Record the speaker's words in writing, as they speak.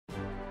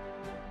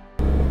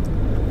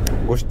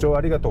ご視聴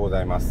ありがとうご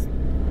ざいます。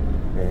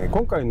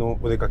今回の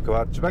お出かけ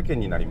は千葉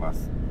県になりま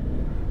す。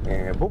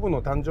ボブ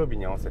の誕生日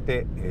に合わせ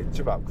て、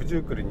千葉九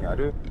十九里にあ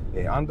る、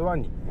&WAN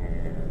に、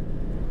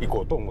行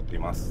こうと思ってい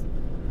ます。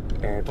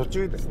途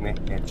中ですね、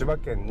千葉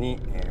県に、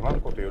ワン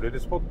コと寄れる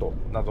スポット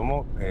など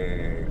も、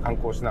観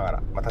光しな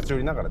がら、立ち寄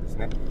りながらです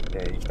ね、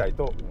行きたい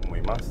と思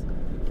います。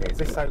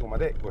ぜひ最後ま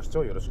でご視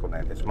聴よろしくお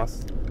願いいたしま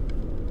す。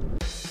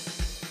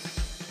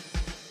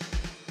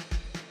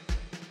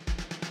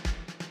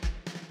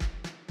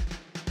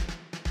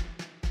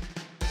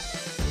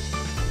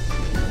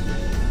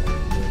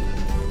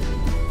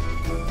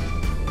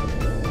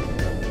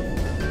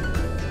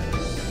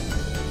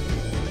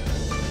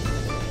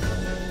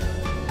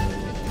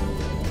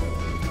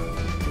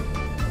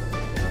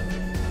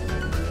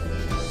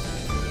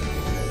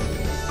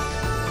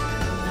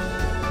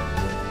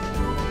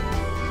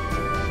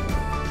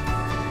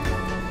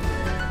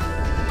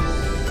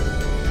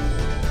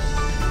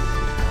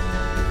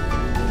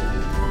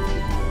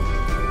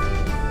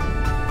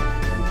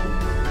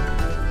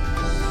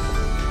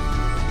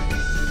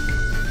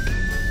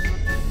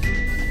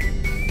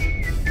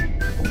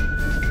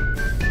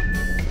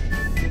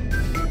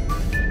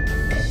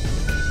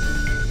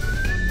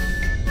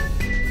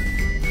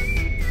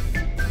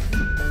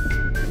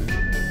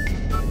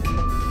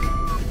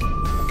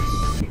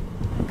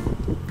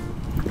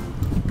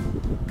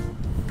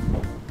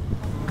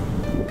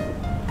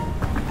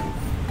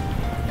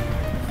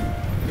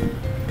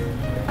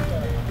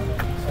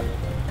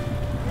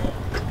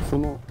そ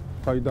の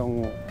階段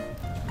を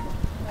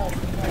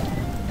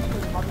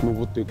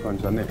登っていく感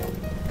じだね。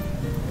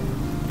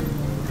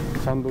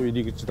参道入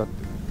り口だって。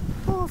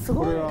あ、す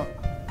ごい。これは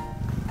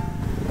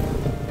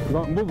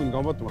ボブに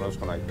頑張ってもらうし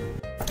かない。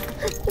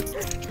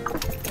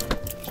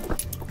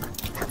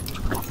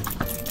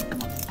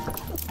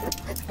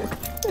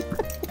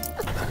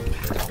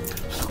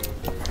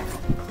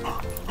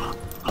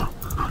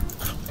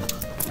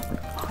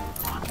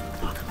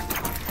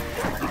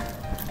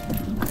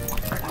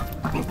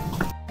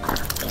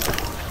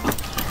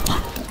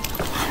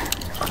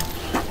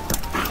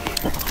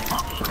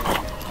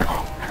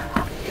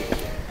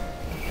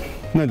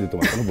なんで止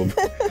まったのボブ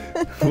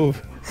ボブ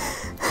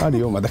ある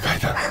よ、まだ階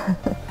段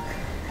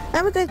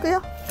あ、また行くよ。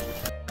よ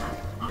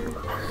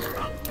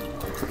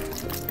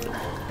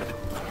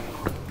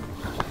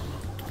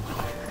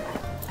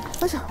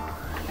いしょ。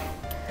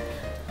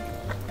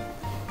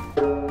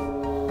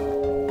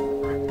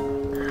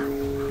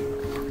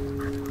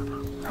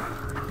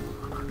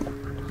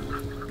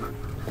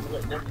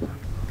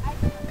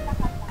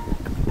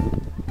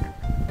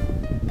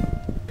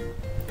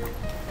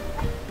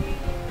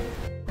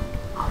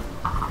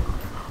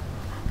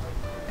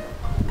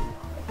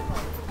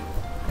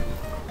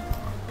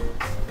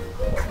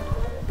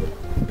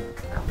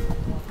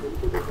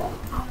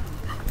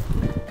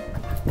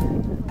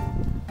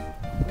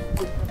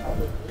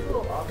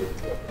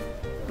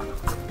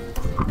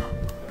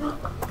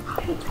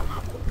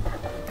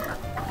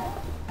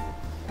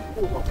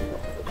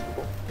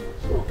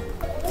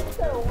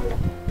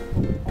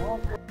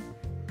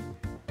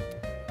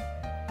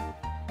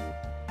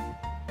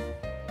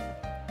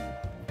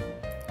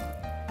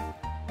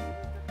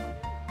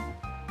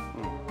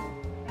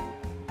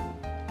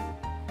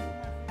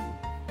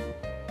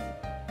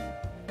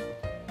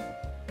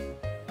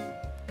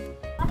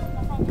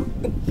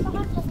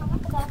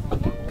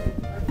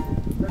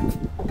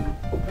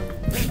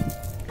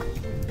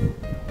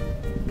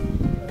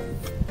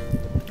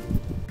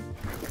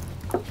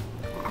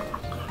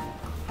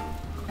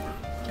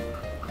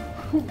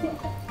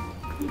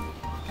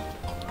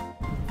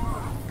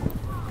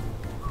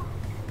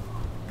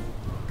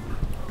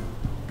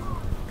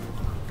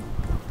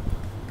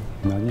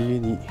何気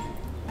に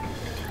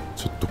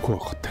ちょっと怖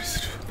かったり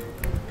する。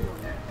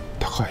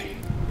高い。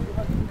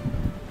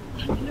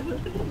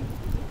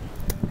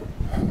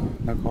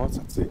中は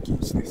撮影禁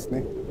止です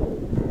ね。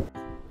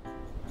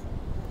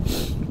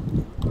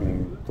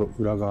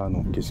裏側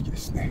の景色で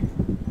すね。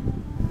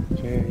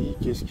いい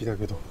景色だ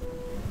けど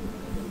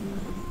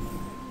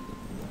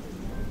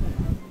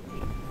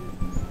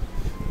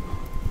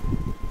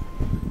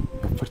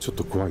やっぱりちょっ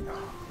と怖いな。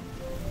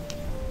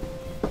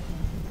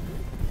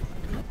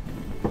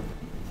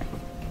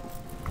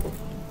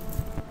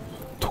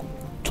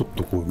ちょっ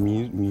とこう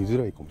見づ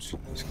らいかもしれ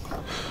ないですけど、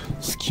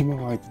隙間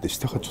が空いてて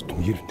下がちょっと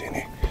見えるんだよ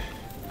ね。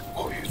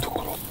こういうと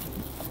ころ。こ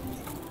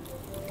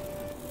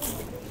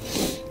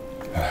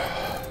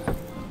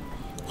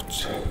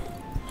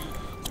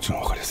っちの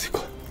方が分かりやすいか。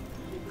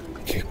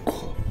結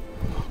構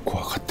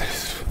怖かったり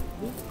する。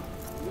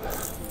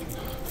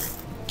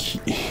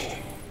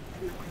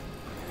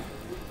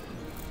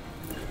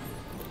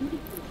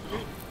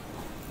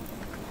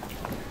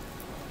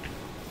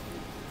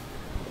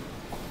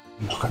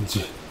こんな感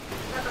じ。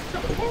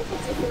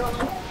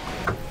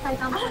階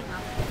段っぽいな。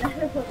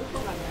なるほど、そ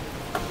うだね。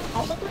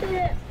あそこ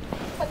で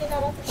カニ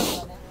鳴らせた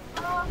んだね。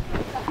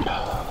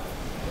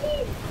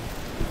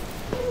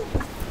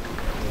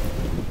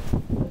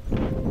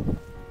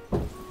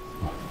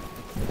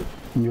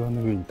岩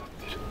の上に立っ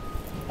てる。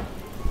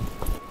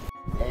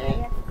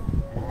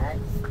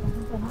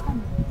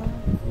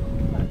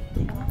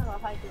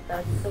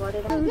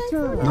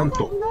なん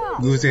と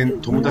偶然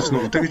友達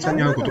のうたげちゃん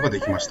に会うことがで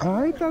きました。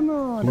本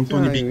当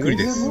にびっくり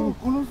です。会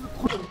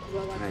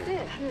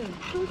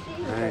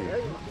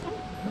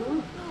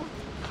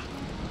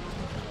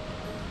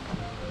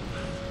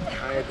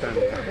えたね、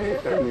会え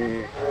た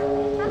ね。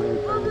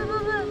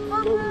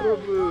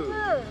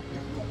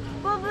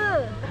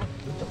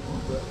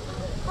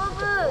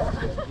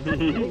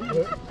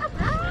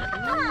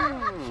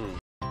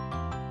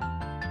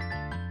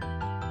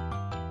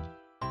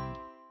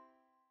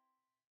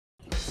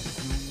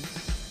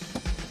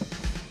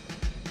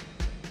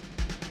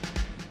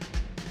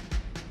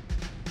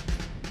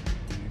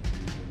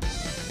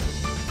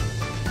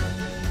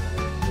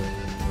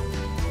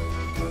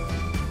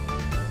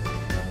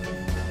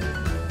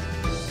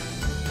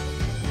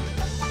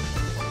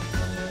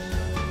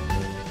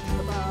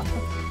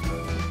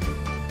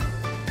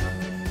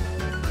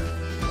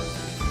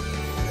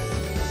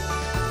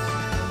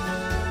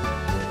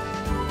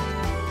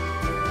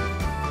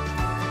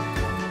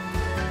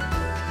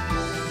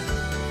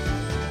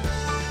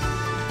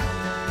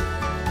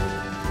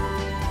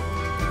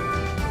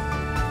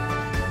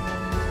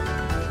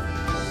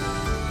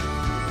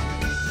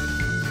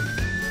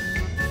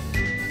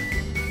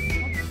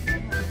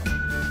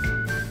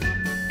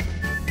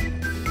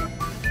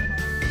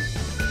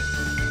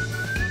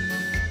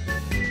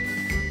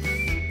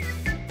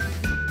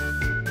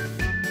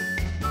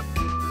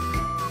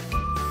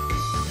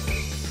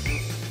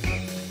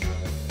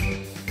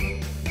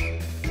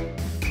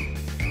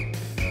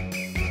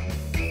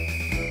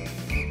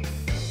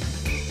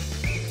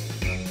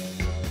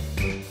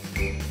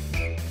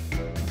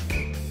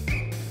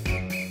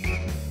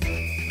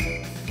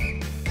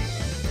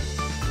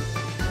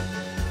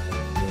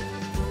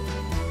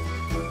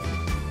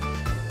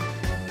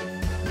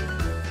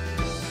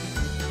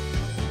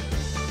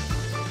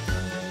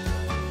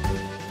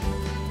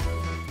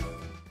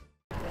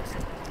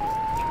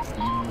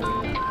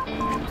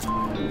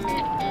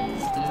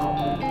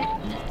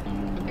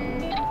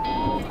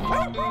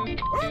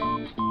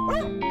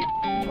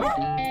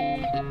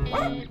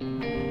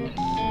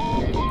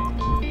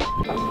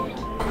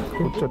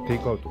こっちはテイ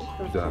クアウト、ピ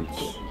ザランチ、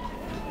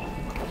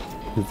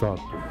デザー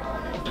ト。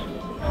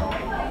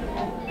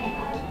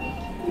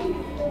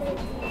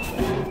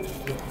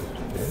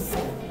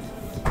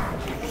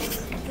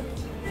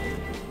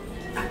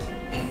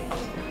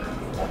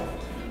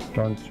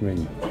ランチメ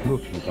ニューどう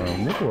するかな。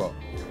猫は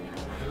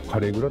カ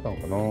レーグラタン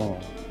かな。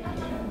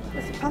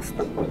パス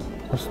タ。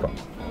パスタ。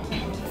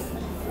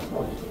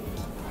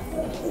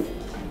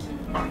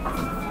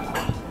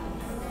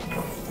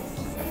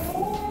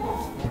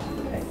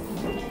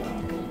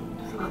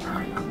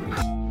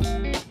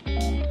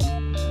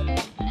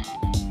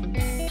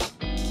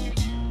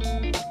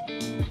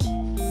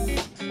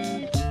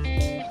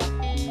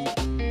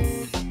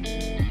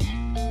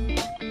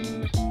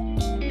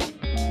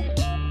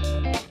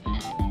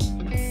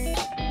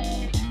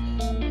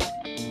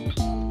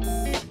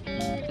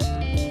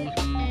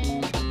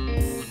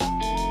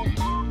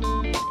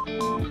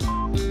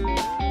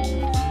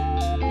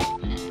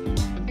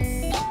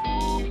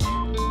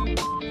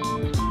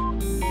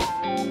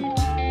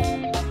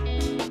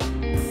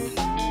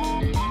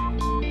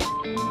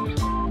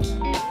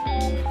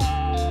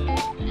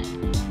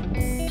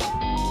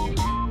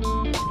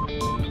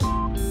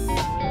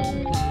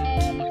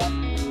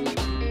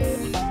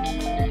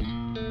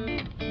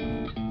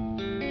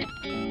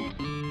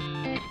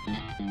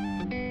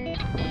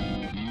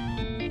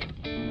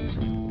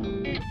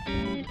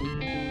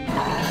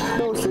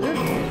どうする？どう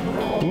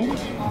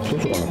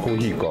しようかな。コー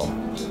ヒーか。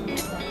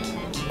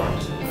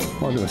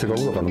まあでもせっか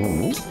くだから飲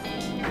む？い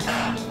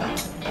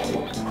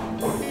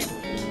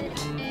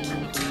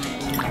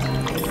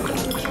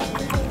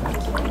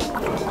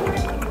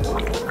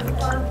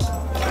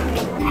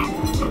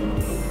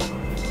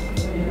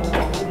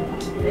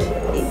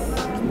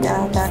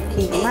ただ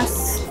きま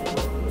す。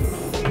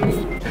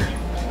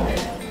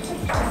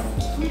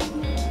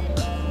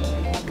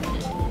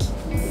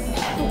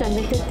じゃあ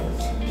寝てて。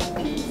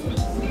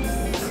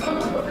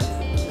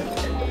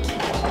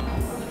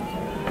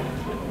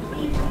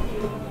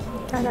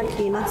いただ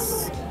きま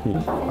す。は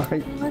い。は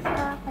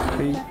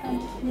い。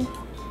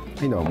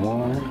はい、どう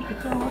も。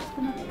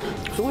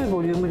すごい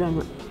ボリュームじゃ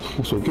ない。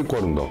それ結構あ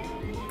るんだ。ど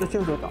っち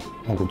のどうだ。あ、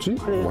こっち？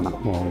カレーかな。ま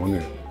あ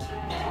ね。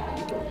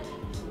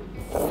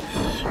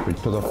い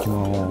ただき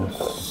ま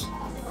す。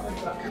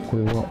こ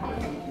れは。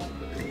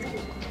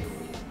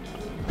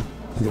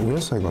で、お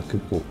野菜が結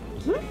構。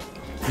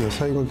野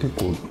菜が結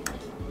構。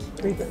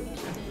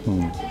うん。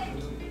なん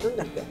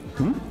だっけ？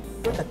なん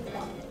だっ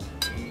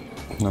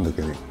け？なんだっ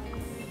けね。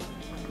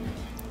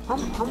ハ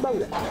ンバーグ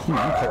だよ。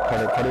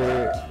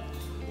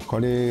カ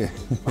レー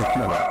な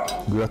んだ、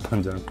グラタ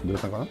ンじゃなくてグラ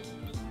タンかな。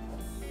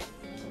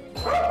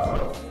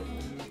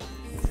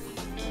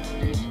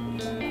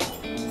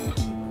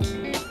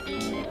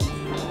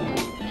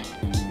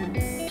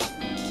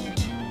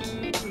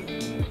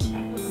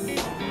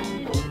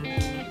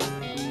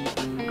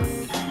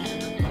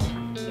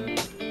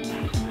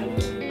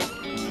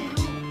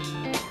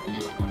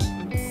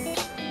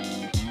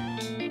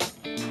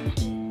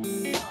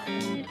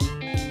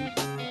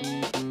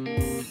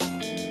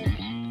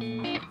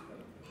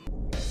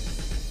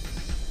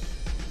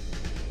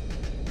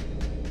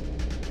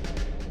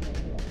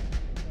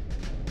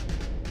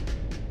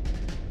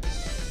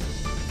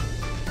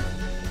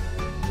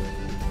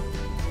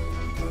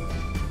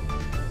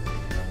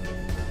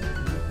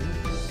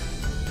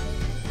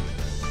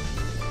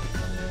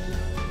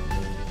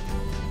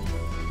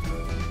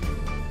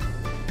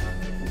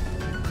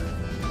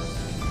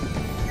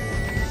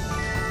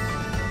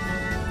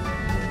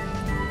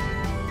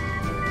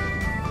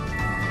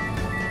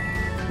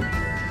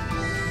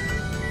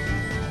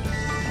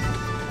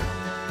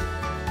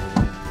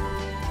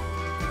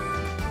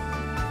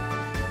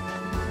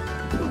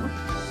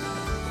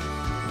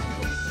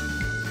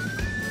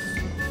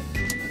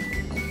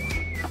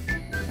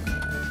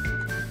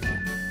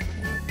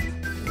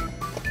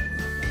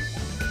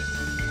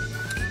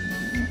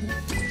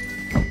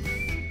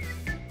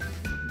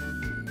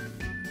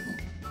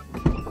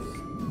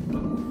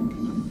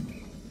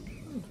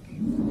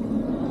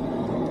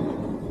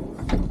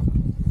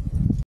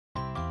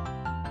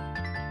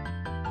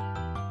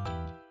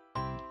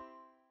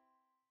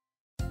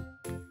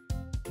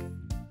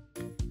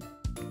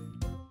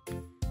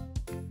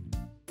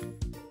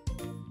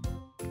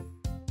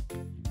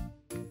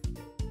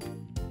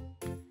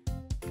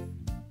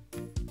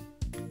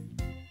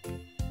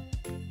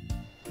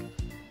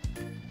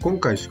今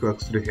回宿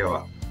泊する部屋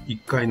は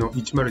1階の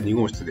102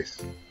号室で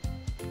す。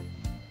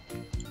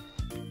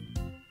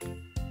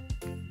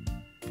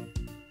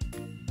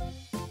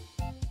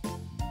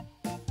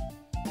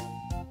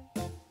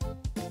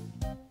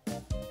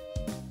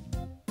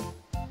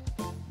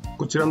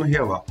こちらの部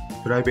屋は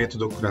プライベート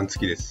ドッグラン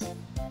付きです。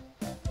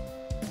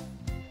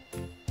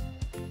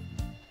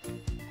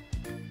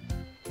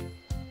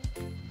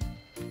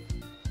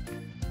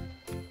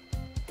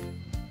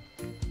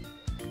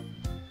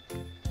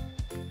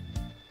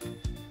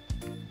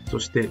そ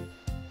して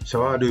シャ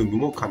ワールーム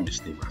も完備し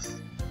ています。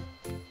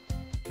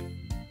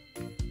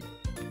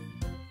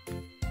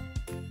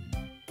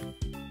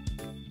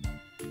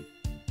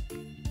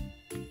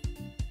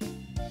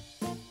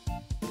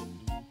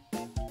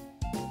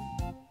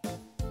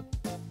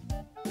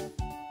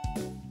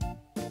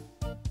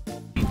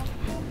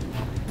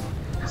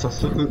早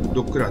速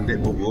ドッグランで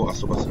ボブを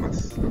遊ばせま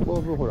す。ボ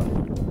ブほら。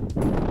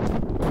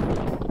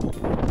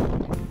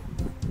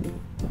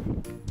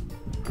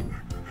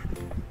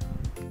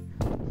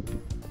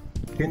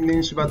天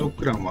然芝ドッ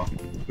グランは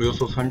およ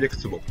そ300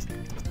坪、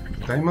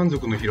大満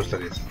足の広さ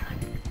です。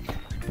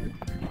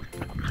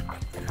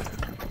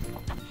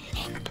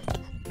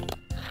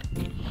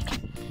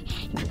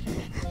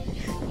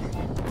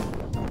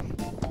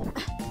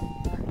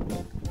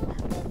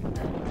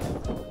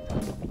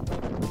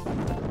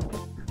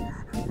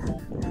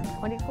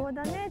お利口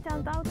だね、ちゃ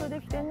んとアウトで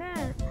きて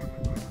ね。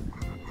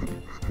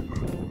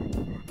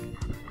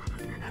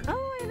ああ、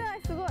偉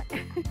い、すごい。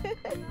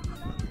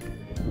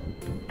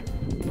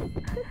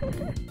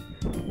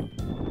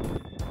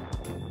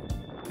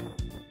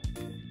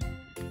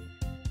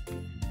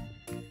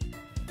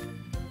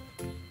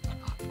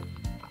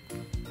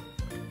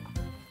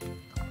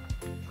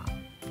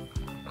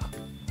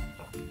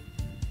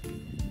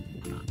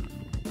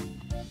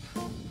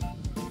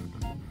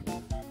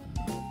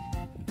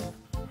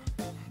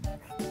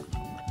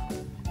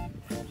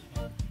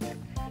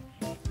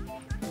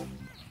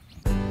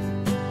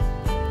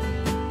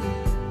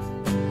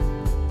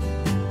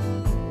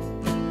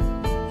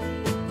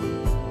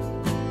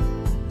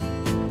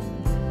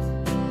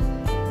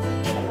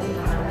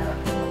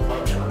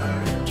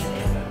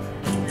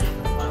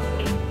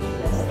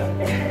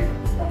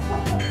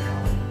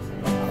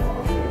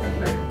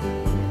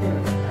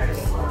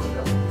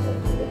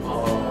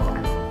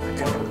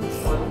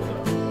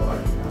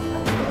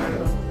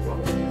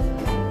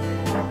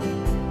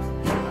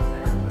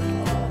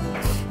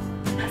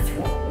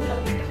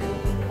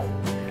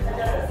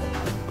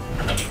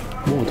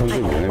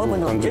ボブ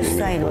の10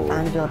歳の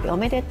誕生日お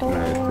めでとう。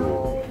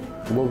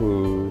ボ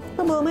ブ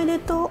おめで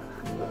と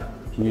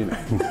う。見えない。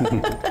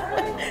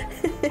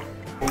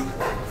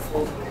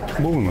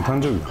ボブの誕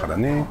生日だから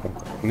ね、今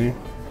回はね。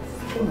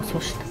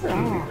そしたら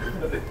今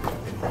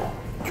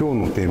日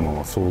のテーマ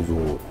は想像。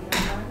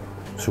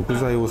食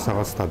材を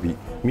探す旅、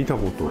見た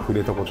こと、触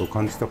れたこと、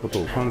感じたこ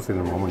とを感性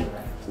のままに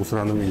お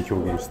皿の上に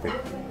表現して。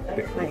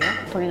何が？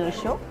鳥の一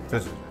緒？じゃ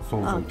あ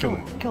想像、今日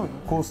の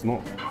コース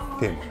の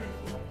テーマ。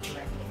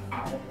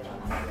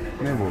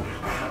ね、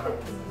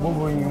ボ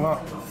ブイン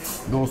は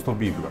ロースト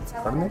ビーフがつ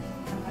くからね。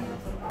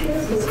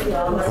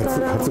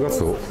初ガ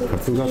ツオ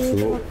勝浦の塩。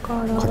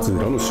勝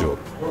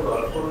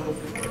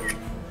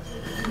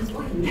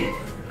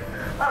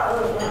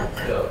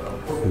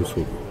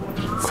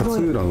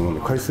浦の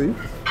海水の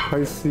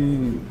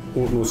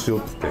塩って言っ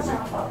たよね。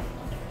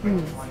うん。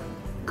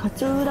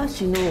勝浦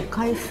市の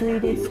海水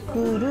で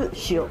作る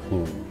塩、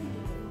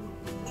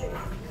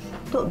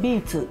とビ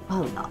ーツ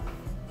パウダー。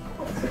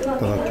いた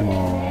だき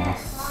ま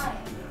す。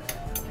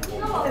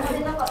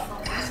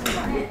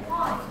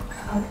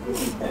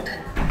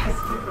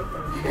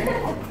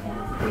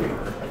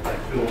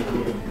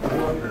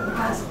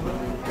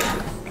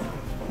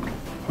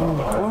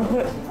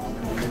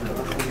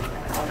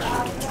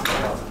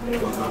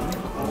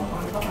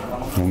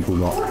本当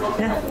だ。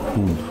ね、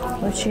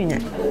美味しいね。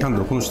なんだ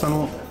ろう、この下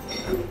の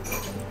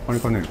あれ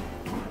かね。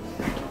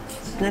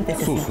なんて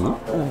ソース？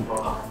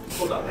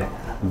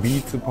ビ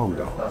ーツパウ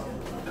ダー。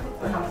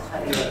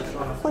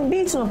この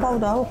ビーツのパウ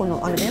ダーはこ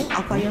のあれだよ、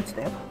赤いやつ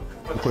だよ。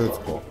赤いやつ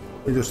か。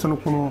じゃあ下の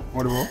この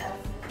あれは？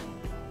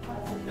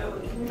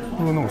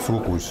これはなんかすご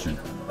く美味しい。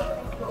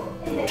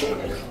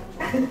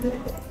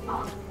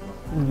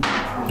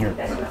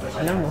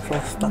何のソ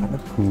ースだろう。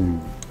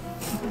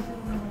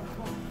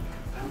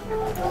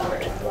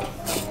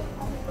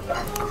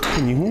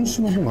日本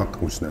酒の方があった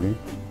かもしれないね。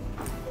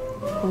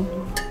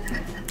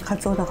カ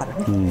ツオだから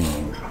ね。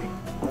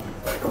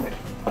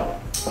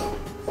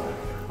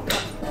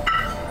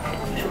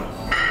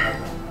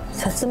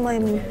さつまい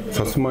も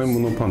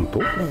のパンと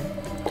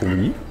小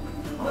麦？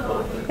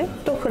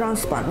フラン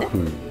スパンね。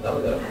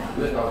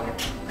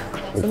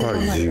おかわり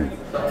自由。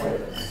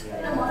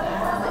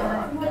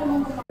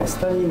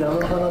下に菜の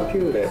花ピ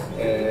ュー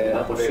レ、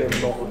あと旬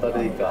のホタ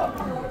ルイカ、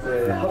春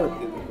っ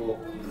ていうとこ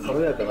う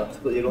軽やかなちょ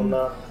っといろん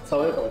な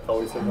爽やかな香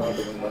りするなと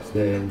思いまし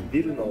て、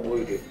ビルのオ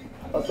イル、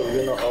あと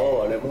上の泡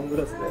はレモング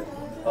ラスで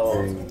泡を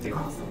作ってい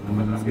ます。で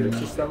すけど、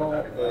下の菜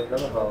の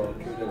花の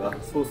ピューレが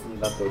ソースに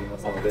なっておりま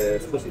すので、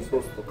少しソ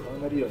ースと絡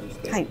まるようにし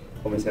て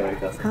お召し上がり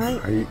ください。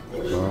はい。美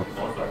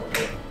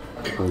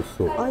味し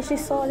そう。美味し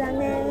そうだ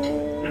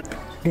ね。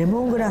レ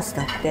モングラス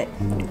だって。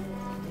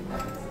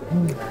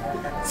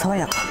爽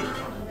やか。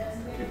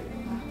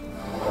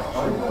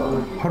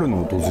春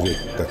の訪れで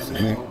すよ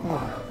ね。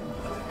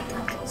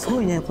す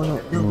ごいね、この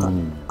なんか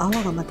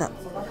泡がまた。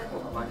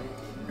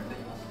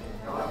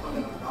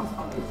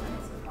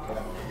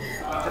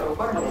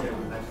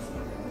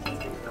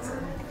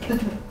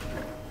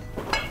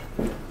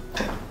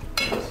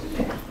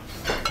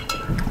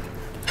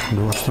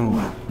どうしたの？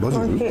バジ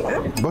ル？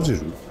バジ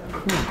ル？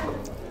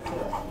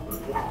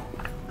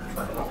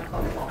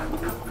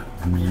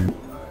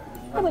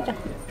ボブちゃん、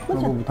ボ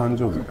ブ誕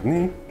生日だ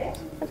ね。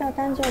お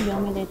誕生日お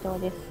めでとう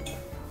です。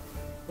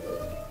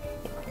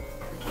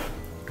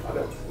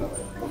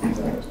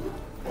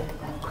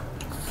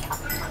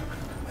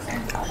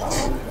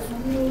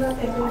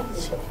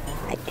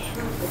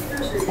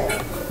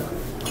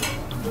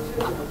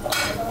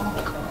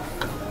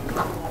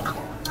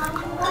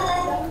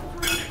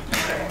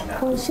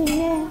美味しい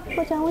ね、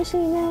こちゃん美味しい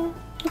ね、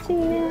美味しい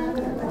ね。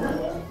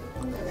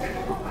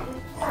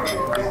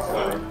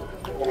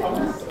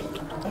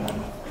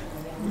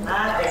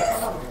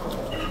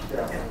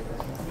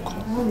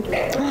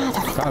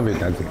食べ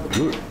たけど。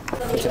こ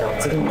ちらは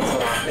次の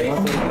皿、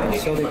鶏の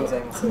一生でござい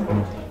ます。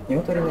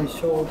鶏の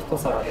一生を一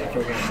皿で表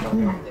現した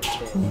ものでし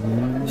て、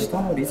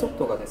下のリゾッ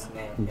トがです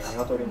ね、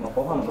鶏の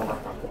ご飯となっ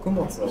た穀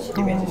物をイ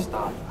メージし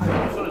たお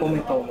米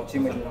ともち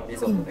麦のリ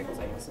ゾットでご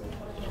ざいます。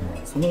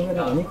その上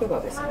のお肉が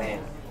ですね、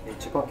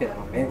千葉県の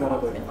銘柄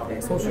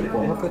鶏、総州五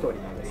白鶏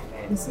のです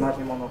ね、砂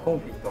肝のコン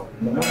フィと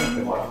もも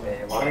肉のわ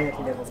ら焼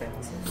きでござい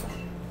ます。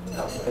こ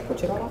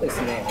ちらはで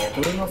すね、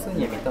鶏の巣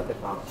に見立て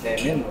た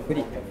麺のフ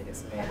リットにで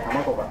すね、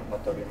卵が乗っ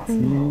ております。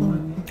失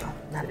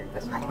礼い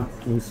たします。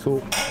美味しそ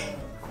う。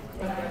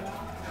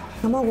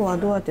卵は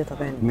どうやって食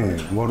べるの？ねえ、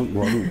割る。で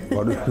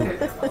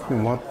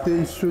も割っ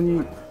て一緒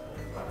に。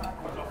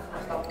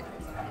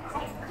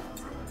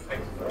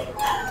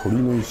鳥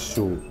の一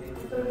生。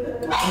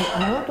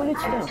鶏っ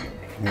て言ったよね。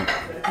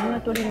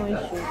鶏の一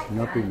生。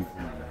鶏。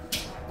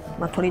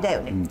まあ鳥だ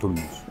よね。鳥の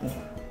一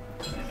生。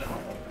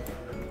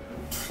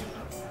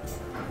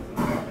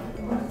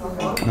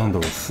なんだ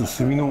ろう、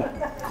炭の香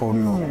り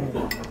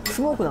が。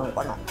スモークなの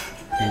かな。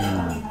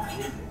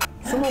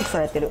スモーク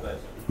されてる。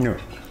ね。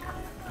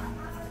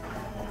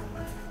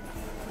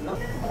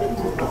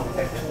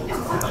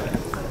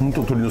本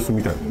当鳥の巣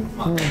みたい。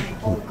お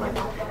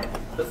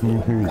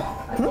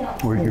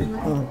いしい。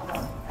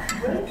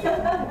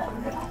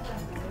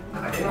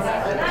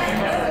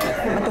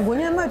あと5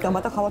年前とは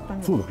また変わった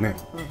ね。そうだね。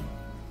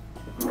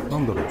な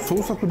んだろう、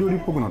創作料理っ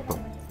ぽくなった。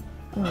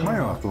前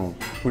はその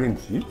フレン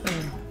チっ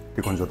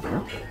て感じだったね。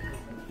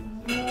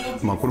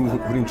まあこれも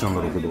フレンチなん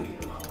だろうけど。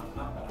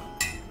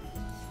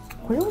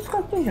これを使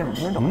ってんじゃない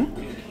の？だから。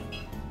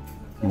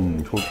そう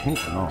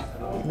かな。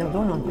でも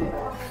どうなんだろう。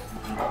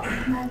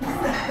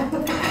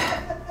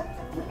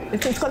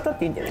別に使ったっ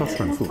ていいんだよね。確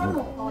かにそうね。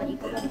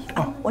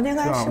お願い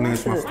します。お願い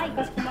します。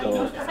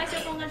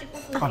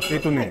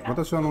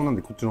私はなん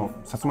でこっちの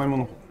さつまいも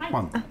のパ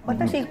ン。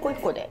私一個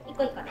一個で。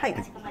はい。は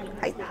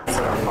い。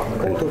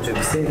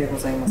熟成でご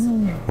ざいます。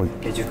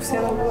熟成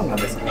の部分が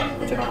ですね、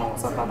こちらのお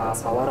魚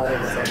サワラで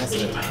ございます。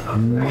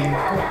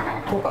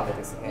当館で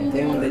ですね、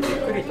低温でじっ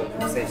くりと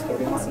熟成してお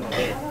りますので、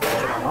こちら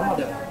生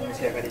でもお召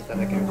し上がりいた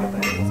だける状態でござ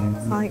い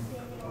ます。はい。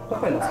今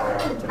回のサワラ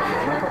はこちら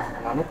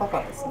7日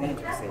間ですね、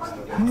熟成してお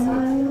ります。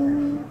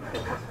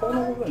発酵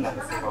の部分なん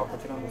ですが、こ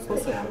ちらのソー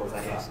スがござ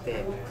いまし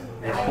て、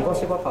焦が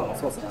しバターの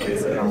ソースなんで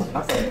すが、中に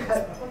発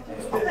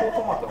酵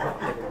トマトが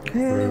入ってお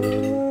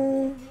り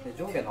ます。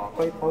上下の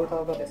赤いパウ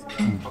ダーがですね、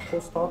発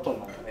酵した後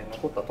の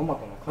残ったトマ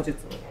トの果実を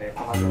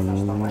粉状に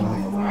したもので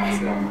ございま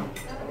すが、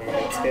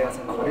付け合わ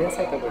せの春野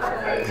菜とご一緒にお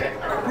召し上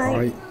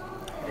がり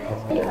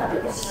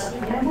ください。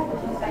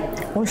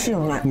美味しいよ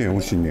ね。ね、美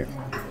味しいね。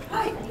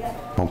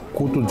発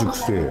酵と熟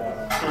成。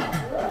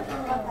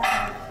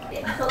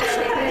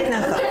な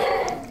んか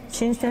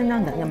新鮮な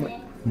んだね。もう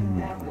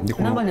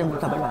生でも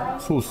食べられ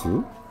る。ソース？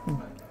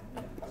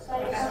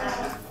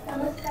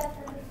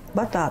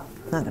バタ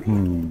ーなんだろう。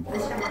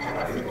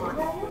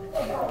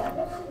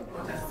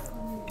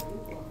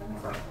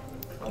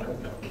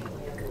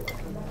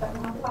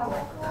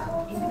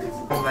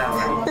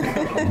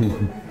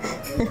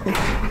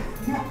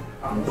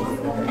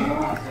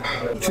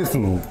季節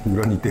の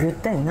裏にて。言っ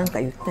たよ、なんか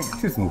言ったよ。季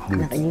節のフ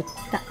ルーツ。なんか言っ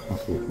た。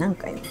なん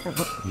か言った。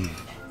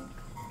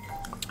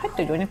入っ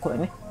てるよね、これ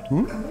ね。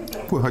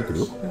声入ってる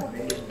よ。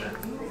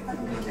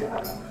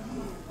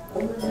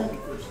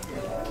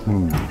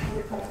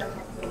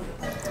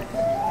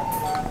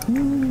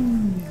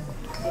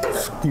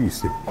すっきり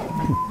してる。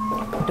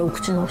で、お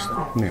口の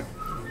下。ね。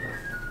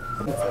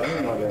メイ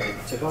ンの料理、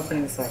千葉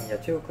県産八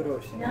千代黒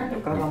牛の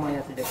深釜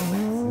焼きでございま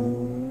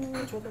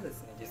す。ちょうどで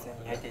すね、実際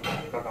に焼いていただ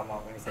く深釜を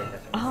お見せいた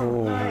します。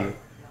こ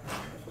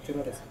ち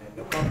らですね、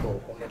ぬかとお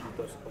米と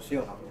お塩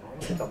などを合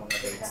わせたもので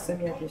包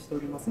み焼きしてお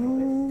りますの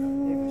で、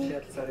蒸し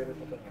焼きされる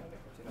ことによって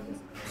こちらで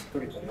すね、しっと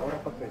りと柔ら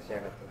かく仕上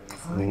がっておりま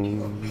す。上に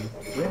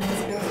付け合わ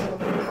せ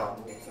のものが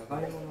じゃが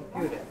いもの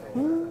ピューレと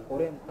ポ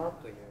レンタ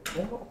という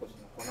トウモロコシ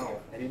の粉を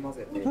練り混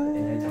ぜて焼いたもの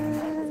でご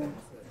ざいま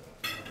す。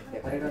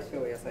春らしい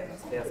お野菜の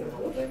付け合わせも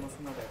ございます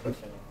ので、ご一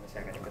緒に召し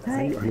上がりくだ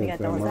さい。はい、ありが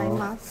とうござい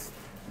ます。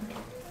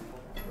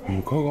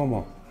ぬか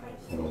釜。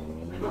ちょ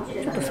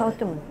っと触っ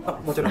てもいい？あ、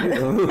もちろんで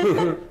す。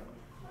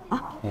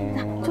あ、ち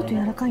ょっと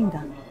柔らかいんだ。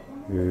へ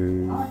え。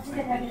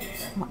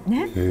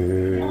ね。へ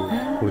え。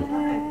これ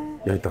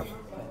焼いたの。こ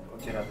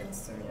ちらで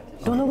包み焼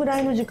き。どのぐら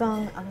いの時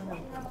間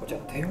こちら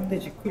低温で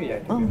じっくり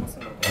焼いております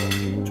ので、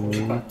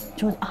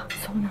長時間。あ、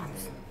そうなんで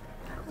す。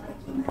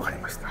わかり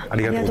ました。あ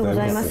りがとうご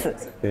ざいます。は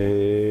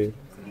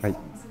い。い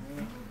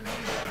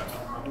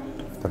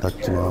ただ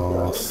き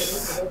ま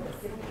す。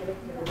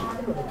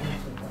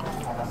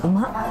う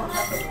まっ。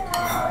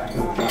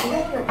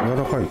柔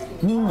らかい。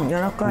うん、柔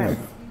らかい。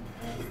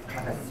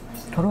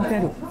とろけ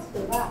る。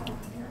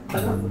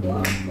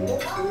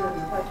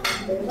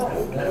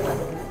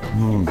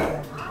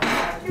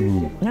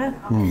ね。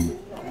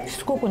し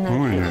つこくな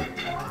いし。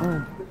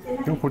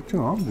でもこっち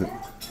が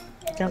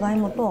じゃがい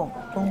もと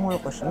トウモロ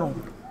コシの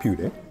ピュ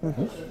ーレ。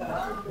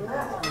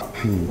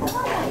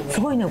す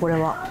ごいね、これ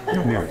は。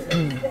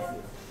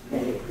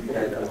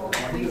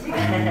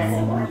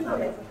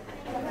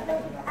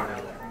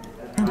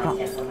なんか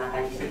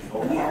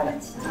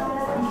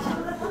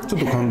ちょっ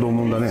と感動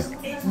もんだね。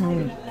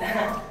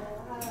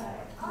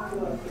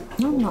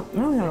な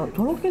んだろう、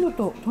とろける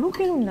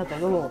んだけ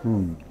ど、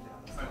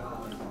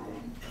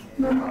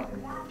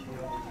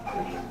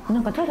な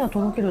んかただ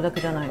とろけるだけ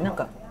じゃない、なん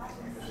か、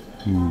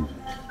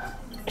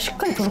しっ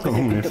かりとろけて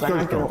いくっていうか、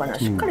なんていうのかな、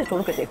しっかりと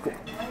ろけていく。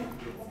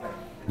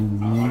そ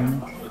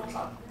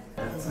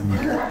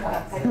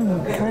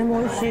れも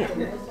美味しい。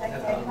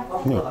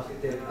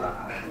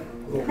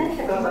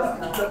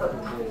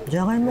じ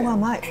ゃがいもが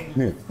甘い。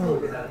ね。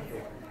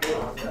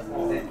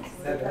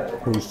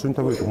これ一緒に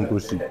食べると本当美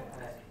味しい。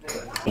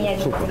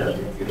そうか。ク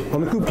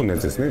ーポンのや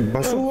つですね。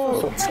場所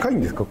は近い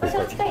んですか、ここか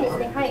ら。近いです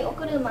ね。はい、お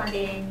車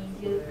で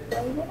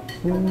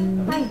20分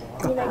ぐらい。はい、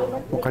になりま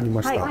す。わかり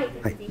ました。はい。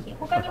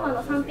他にも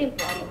3店舗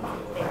ありま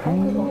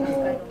す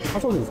ので、あ、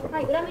そうですか。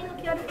はい、裏面の QR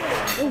コードが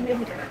4秒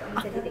みたいなお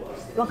店出てきま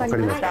す。わかり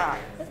ました。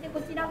そしてこ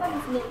ちらがで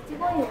すね、いち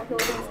ご園を表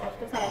現した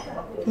一皿と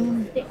かご用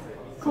意して、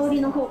香り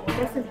の方もジ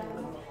ャスミン。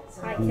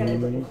はい、仕上げ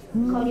ております。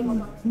香りも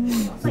満点。は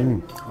い。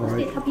そ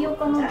してタピオ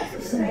カなんで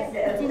すけども、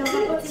こちらが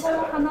いちごの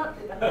花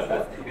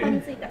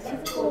についた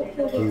雫を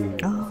表現しており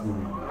ます。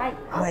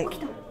はい。来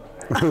た。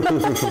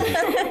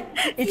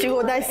いち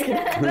ご大好きだ。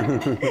明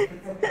日買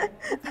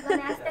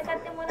っ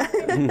てもらって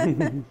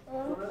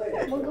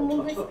もぐも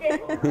ぐして召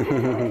し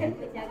上がりく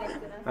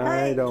ださ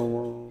い。はい、どう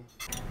も。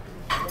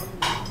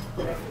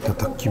いた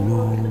だきま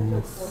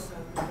す。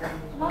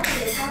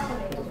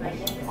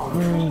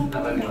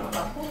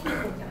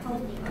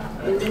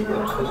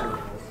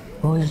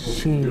美味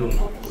しい。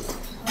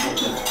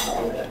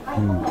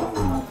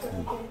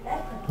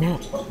ね。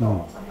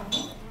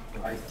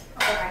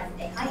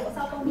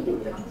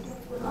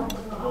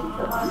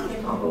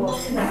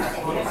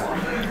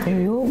ヨ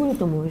ーグル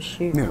トも美味し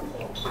い。ね。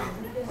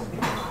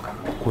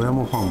小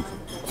山ファーム。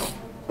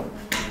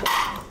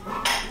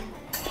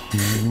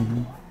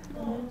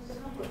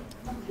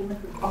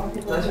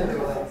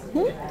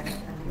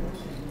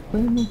小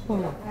山ファー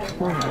ム。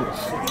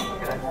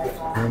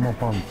小山フ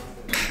ァーム。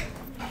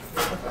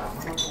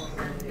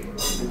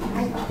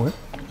これ？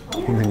こ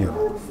の辺にある。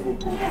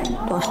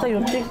明日寄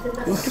って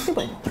け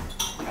ばいいの？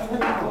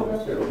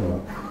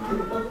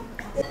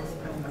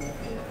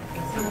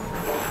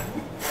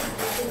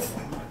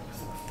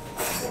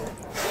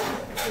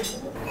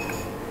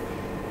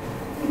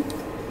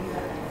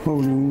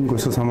ご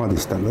ちそうさまで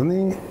した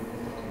ね。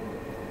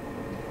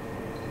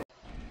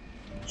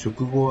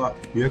食後は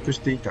予約し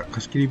ていた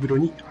貸し切り風呂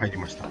に入り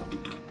ました。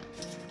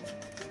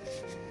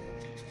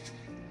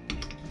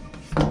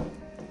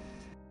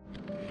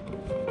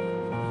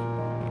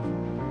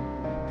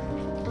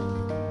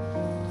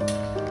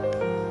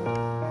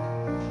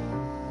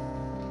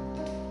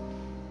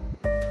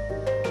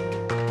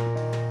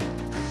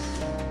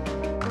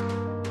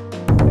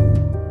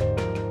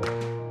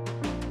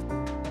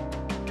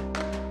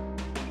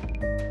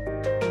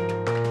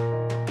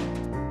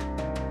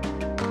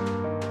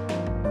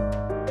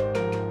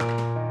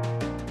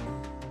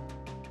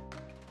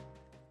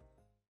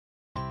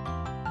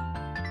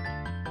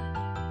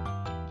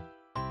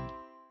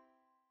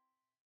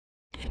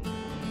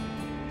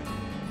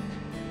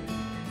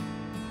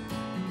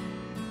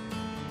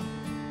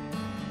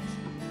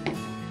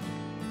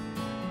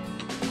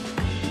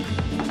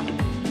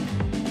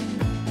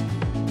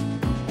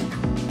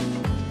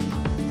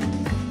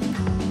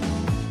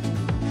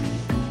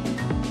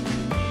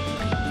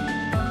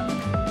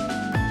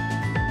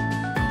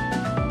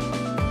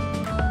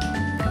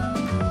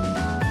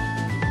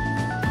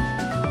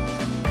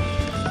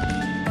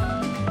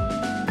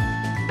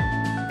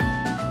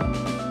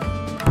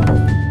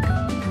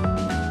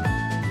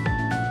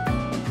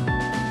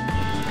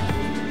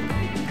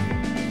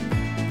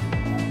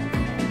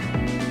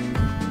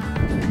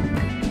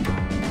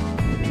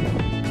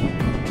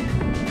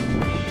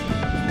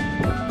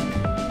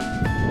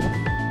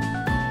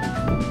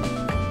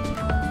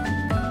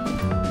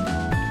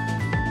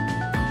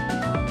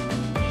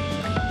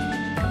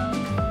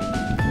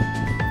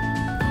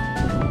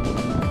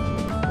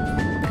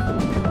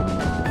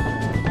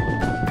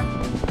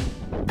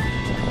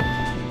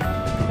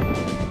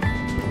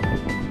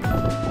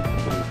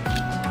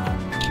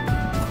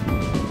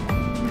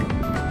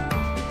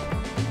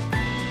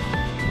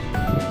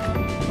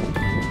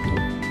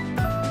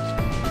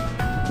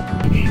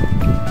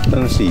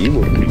していい？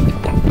ボル。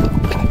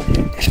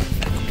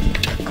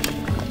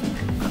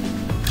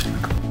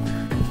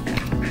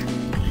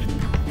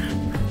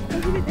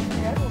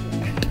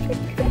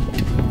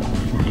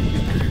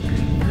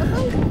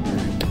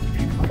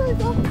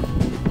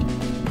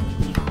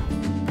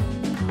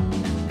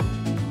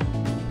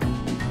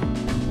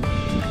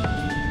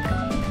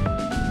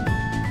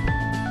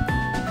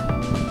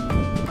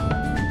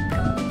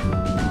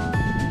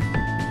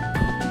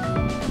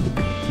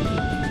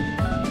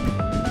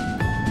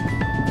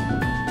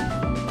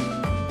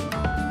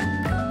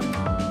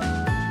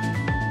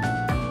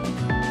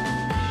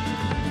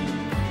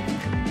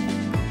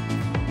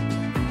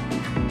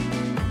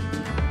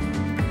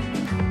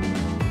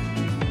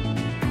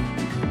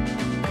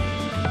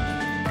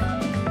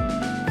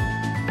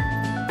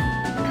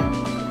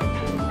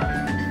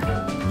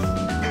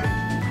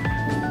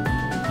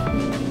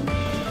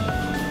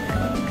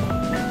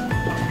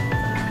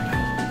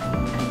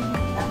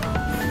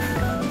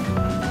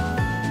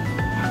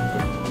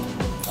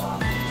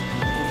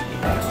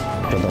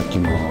いただき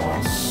ま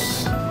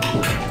す。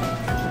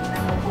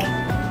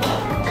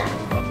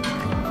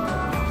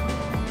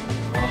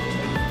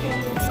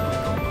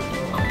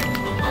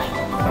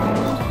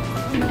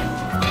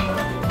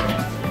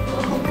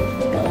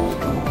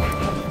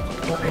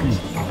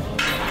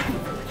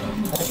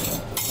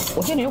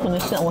お昼よく寝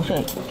てた、お昼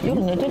よ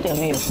く寝てたよ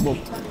ね、僕。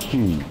う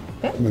ん。で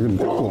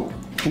も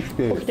結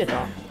構起きて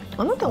た。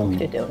あなたは起き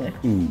てたよね。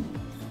うん。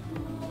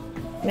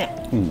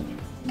ね。うん。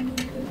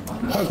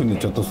早く寝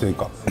ちゃったせい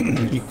か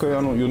一回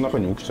夜中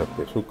に起きちゃっ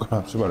て、それか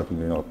らしばらく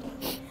寝なかった。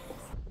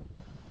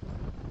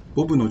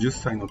ボブの10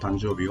歳の誕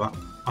生日は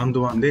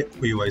&1で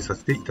お祝いさ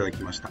せていただ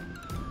きました。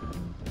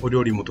お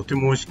料理もとて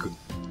も美味しく、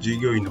従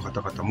業員の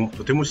方々も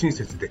とても親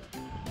切で、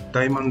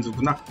大満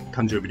足な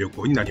誕生日旅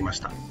行になりまし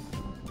た。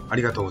あ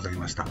りがとうござい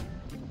ました。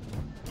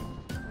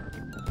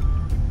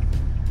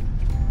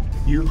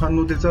夕飯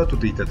のデザート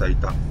でいただい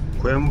た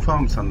小山ファ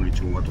ームさんのい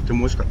ちごがとても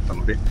美味しかった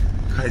ので、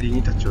帰り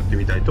に立ち寄って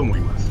みたいと思い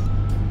ます。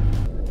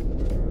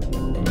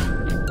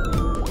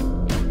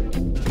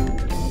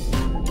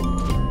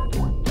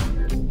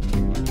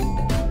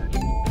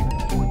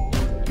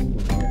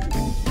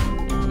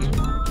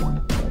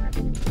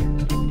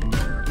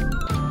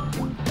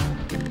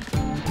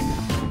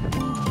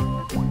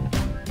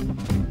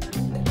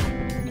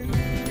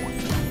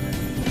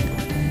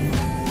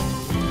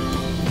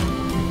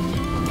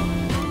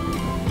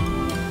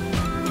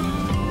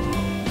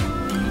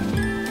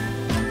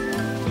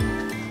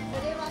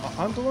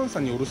&1さ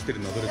んにおろしてる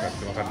のはどれかっ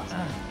てわかるんです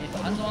か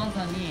？&1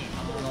さんに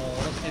お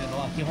ろしてるの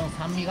は基本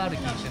酸味がある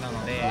品種な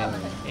ので、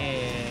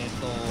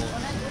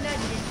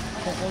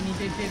ここに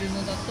出てる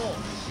のだと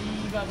シ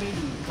ーバベリ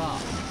ーか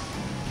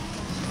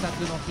試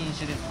作の品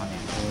種ですかね。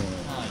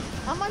はい、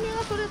甘み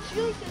がそれ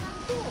強いってなる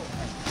と、は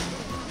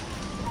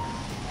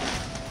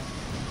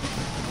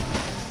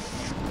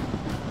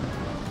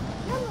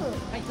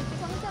い、そ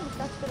のジャム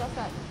2つくだ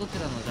さい。どち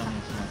らのジャム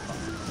にしますか？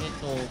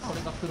こ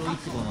れが黒い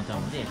ちごのジャ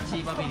ムで、シ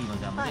ーバベリーの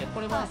ジャムで、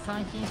これは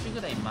3品種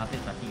ぐらい混ぜ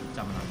たジ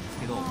ャムなんで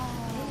すけど、はい。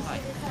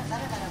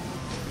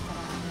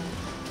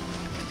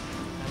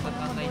中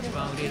間が一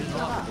番売れるの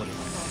はここで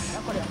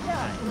す。これ、じ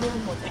ゃあ、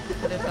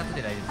これ2つ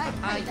で大丈夫ですか？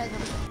はい。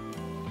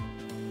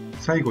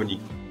最後に、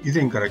以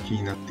前から気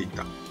になってい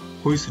た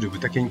恋する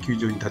豚研究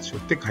所に立ち寄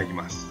って帰り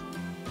ます。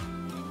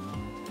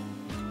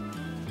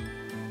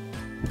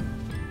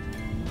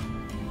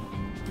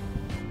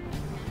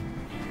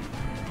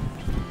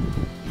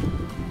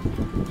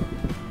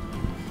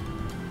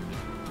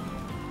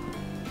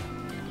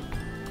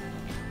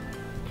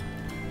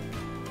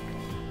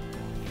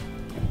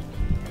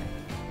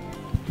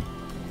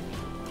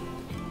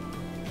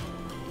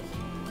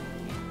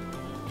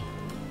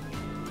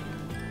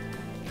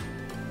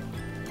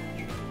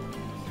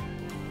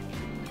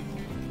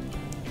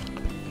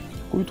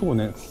こういうとこ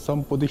ね、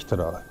散歩できた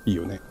らいい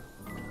よね。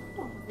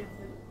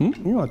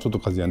今はちょっと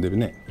風止んでる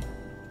ね。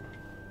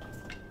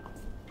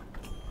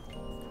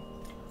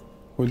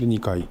これで2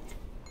階。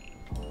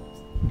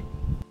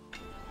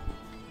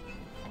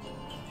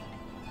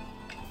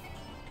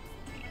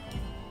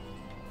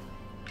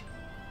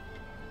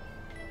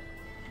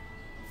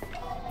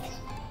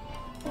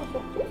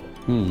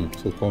うん、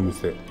そこお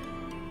店。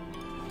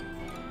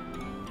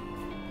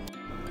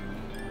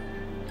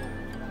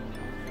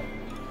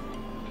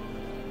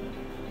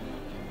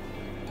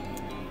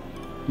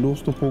ロー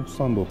ストポーク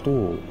サンド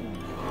と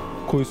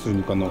恋する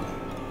ニカの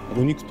お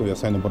肉と野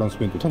菜のバランス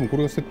弁当、多分こ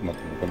れがセットになっ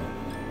てるのかな。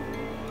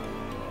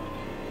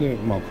で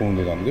まあこの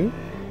値段で、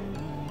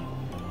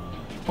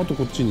あと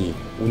こっちに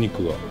お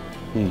肉が、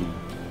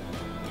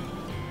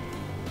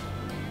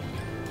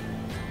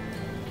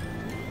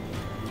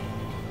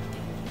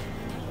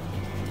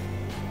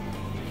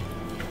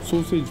ソ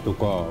ーセージと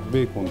か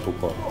ベーコンと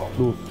か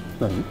ロース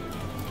何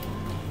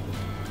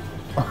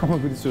ハマ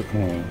グリしよう。こ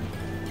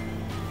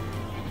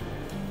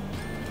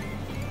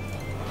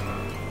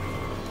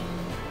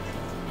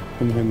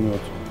の辺のや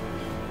つ、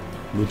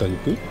豚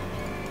肉、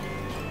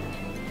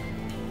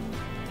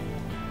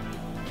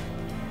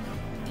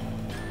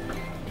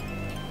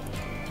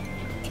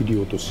切り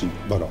落とし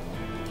バラ。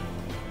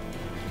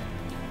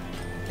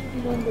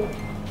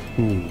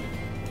うん。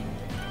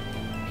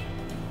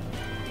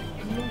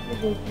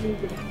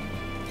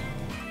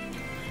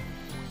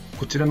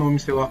こちらのお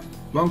店は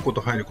ワンコ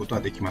と入ること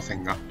はできませ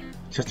んが、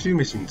車中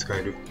飯に使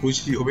える美味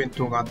しいお弁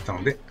当があった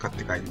ので買っ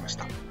て帰りまし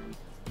た。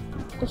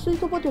スイー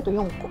トポテト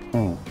4個。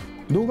うん。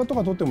動画と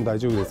か撮っても大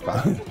丈夫です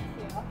か？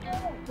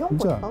 4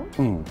個じゃあ、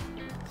うん。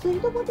スイ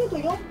ートポテト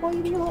4個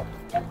入りを。はい。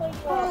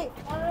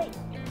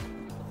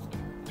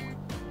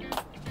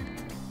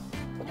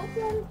お待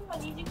ち合わせ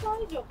は2時間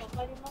以上か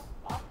かります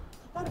か？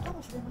かかるか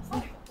もしれませ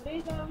ん。そ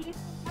れじゃ嬉しいです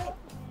ね。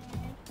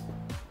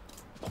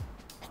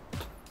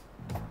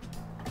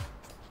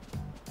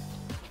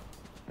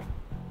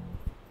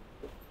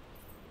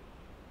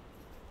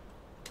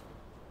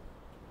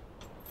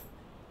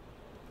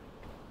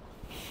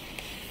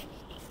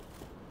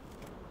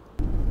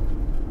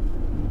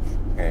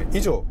以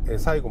上、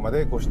最後ま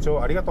でご視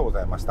聴ありがとうご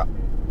ざいました。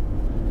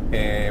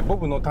ボ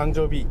ブの誕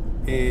生日、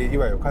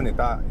祝いを兼ね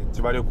た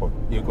千葉旅行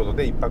ということ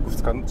で1泊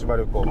2日の千葉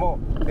旅行も、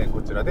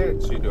こちらで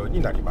終了に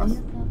なりま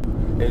す。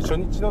初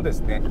日ので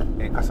すね、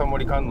笠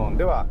森観音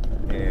では、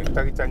う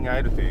たげちゃんに会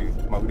えるという、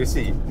嬉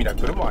しいミラ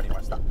クルもあり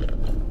ました。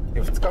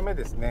2日目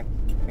ですね、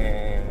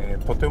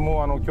とて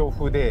も強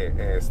風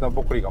で、砂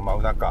ぼこりが舞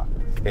う中、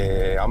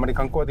あまり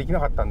観光はでき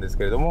なかったんです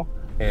けれども、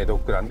ドッ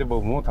グランで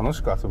ボブも楽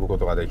しく遊ぶこ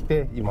とができ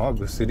て、今は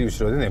ぐっすり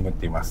後ろで眠っ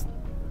ています。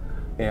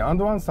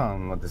&1さ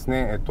んはです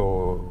ね、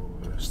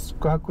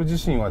宿泊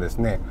自身はです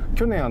ね、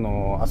去年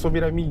遊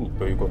びら見に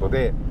ということ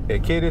で、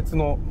系列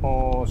の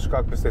宿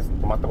泊施設に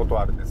泊まったこと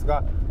はあるんです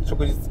が、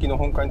食事付きの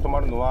本館に泊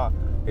まるのは、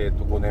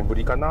5年ぶ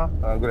りかな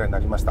ぐらいにな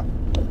りました。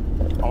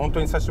本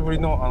当に久しぶり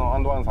の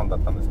&1さんだっ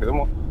たんですけど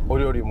も、お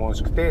料理も美味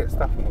しくて、ス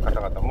タッフの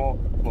方々も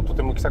と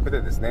ても気さく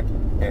でですね、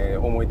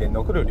思い出に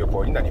残る旅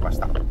行になりまし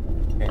た。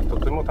と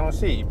ても楽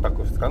しい1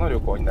泊2日の旅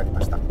行になり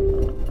ました。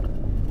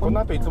この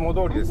後いつも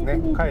通りです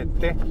ね、帰っ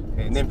て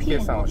燃費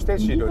計算をして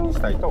終了にし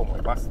たいと思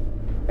います。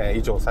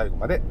以上、最後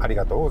まであり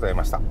がとうござい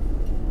ました。